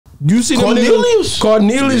You see Cornelius?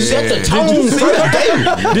 Cornelius set the tone.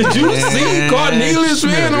 Did you see Cornelius,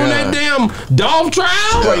 man, on that damn Dolph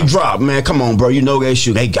trial? Straight drop, man. Come on, bro. You know that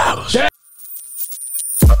shit. They got us.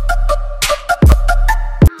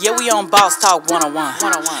 Yeah, we on Boss Talk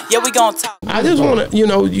 101. Yeah, we gonna talk. I just want to, you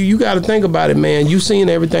know, you got to think about it, man. You seen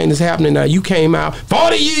everything that's happening now. You came out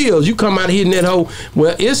 40 years. You come out hitting that hole.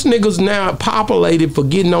 Well, it's niggas now populated for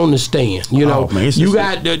getting on the stand. You know, man, you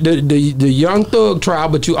got the Young Thug trial,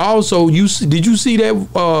 but you also did you see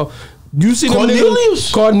that? You see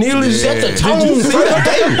Cornelius? Cornelius set the tone.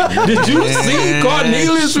 Did you see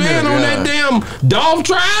Cornelius, man, on that damn Dolph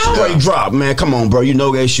trial? Straight drop, man. Come on, bro. You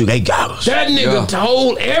know that shit. They got us. That nigga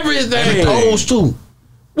told everything. Pose too.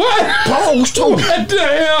 What? Pose too. What the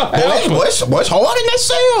hell? What's hard in that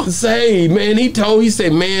cell? Say, man, he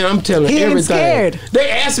said, man, I'm telling he everything. Scared. They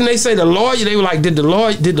asked him, they say the lawyer, they were like, did the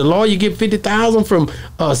lawyer get 50,000 from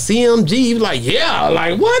CMG? He was like, yeah.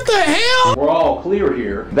 Like, what the hell? We're all clear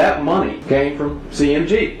here. That money came from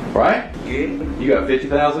CMG, right? Yeah. You got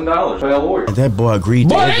 $50,000. Pay a lawyer. That boy agreed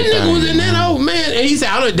to everything. That nigga was in that old man, and he said,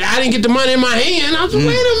 I didn't get the money in my hand. I was wait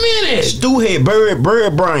a minute. Stewhead,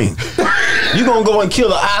 bird brain. You gonna go and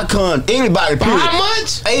kill an icon? Anybody? For how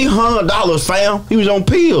much? $800, fam. He was on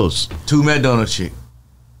pills. 2 McDonald's chick.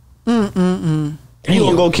 You gonna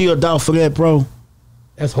go kill Dolph for that, bro?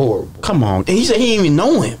 That's horrible. Come on. And he said he didn't even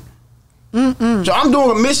know him. So I'm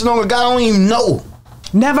doing a mission on a guy I don't even know.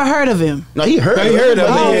 Never heard of him. No, he heard of him. He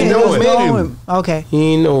didn't know him. Okay.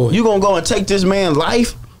 He ain't know it. You gonna go and take this man's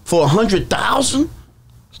life for 100,000?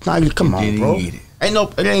 It's not even, come on, bro.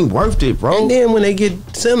 It ain't worth it, bro. And then when they get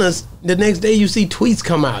sentenced, the next day you see tweets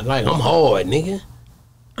come out like, I'm hard, nigga.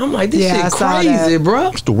 I'm like, this shit crazy, bro.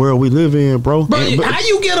 It's the world we live in, bro. But how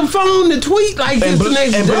you get a phone to tweet like this the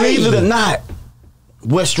next day? And believe it or not,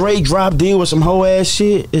 what straight drop deal with some hoe ass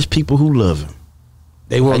shit is people who love him.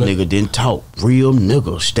 That nigga didn't talk. Real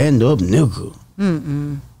nigga. Stand up nigga.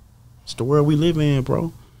 It's the world we live in,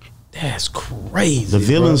 bro. That's crazy. The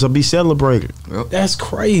villains will be celebrated. Yep. That's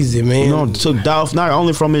crazy, man. You know, took Dolph not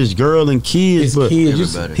only from his girl and kids, but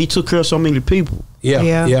he took care of so many people.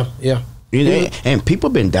 Yeah. You know, and people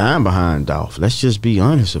been dying behind Dolph. Let's just be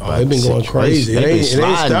honest about it. They've been going crazy. They been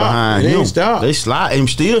sliding behind him. They slide and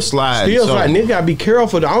still slide. Nigga gotta be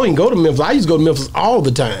careful. I don't even go to Memphis. I used to go to Memphis all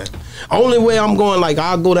the time. Only way I'm going, like,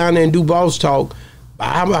 I'll go down there and do Boss Talk.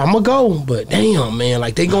 I'm gonna go, but damn, man,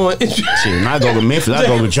 like they going. See, when I go to Memphis, I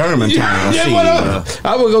go to Germantown.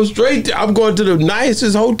 I would go straight. I'm going to the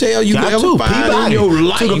nicest hotel you can ever find in your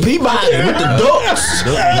life. To the Peabody with the ducks.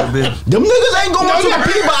 Them niggas ain't going to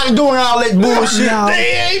the Peabody doing all that bullshit.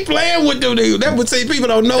 They ain't playing with them niggas. That would say people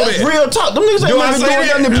don't know that. Real talk. Them niggas ain't doing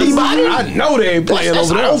nothing to Peabody. I know they ain't playing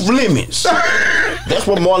over there. Off limits. That's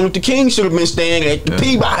what Martin Luther King should have been staying at the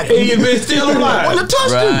Peabody. He been still alive. Wouldn't have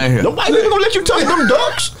touched him. Nobody even gonna let you touch them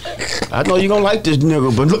ducks. I know you gonna like this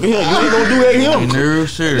nigga, but look at him. You ain't gonna do that him.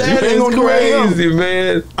 That is crazy,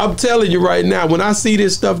 man. I'm telling you right now, when I see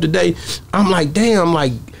this stuff today, I'm like, damn,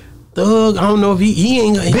 like Thug. I don't know if he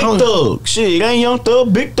ain't Big Thug. Shit, it ain't Young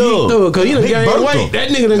Thug, Big Thug. Big Thug, cause he done gained weight. That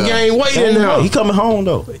nigga done gained weight in there. He coming home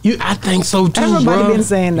though. I think so too, Everybody bro. been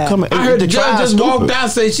saying that. I heard the judge just walked out,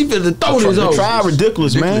 say she finna throw this over. The trial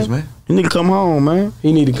ridiculous, man. He need to come home, man.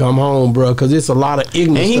 He need to come home, bro, because it's a lot of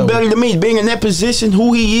ignorance. And he better than me. Being in that position,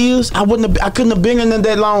 who he is, I couldn't have been in there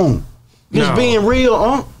that long. Just being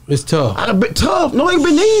real, it's tough. I'd have been tough. No, it ain't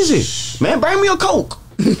been easy. Man, bring me a Coke.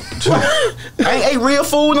 I ain't ate real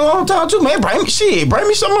food in a long time too, man. Bring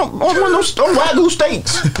me some on one of those Wagyu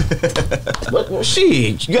steaks. But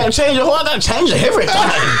shit, you gotta change your whole. I gotta change everything.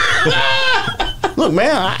 Look,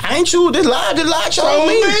 man, I ain't sure this lie on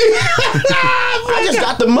me. I just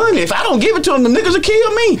got the money. If I don't give it to them, the niggas will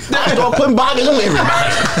kill me. I start putting bodies on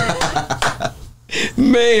everybody.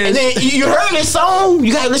 Man, and then you heard this song,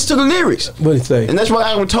 you gotta listen to the lyrics. What it say? And that's what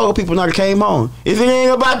I told people when I came on. If it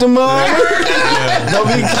ain't about the money, don't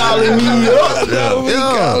be calling me up. Don't be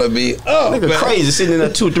calling me up. Nigga, man. Crazy sitting in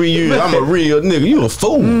there 2 or 3 years. I'm a real nigga. You a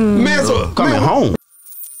fool. Man, coming home.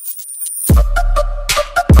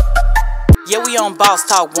 Yeah, we on Boss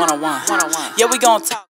Talk 101. Yeah, we gonna talk.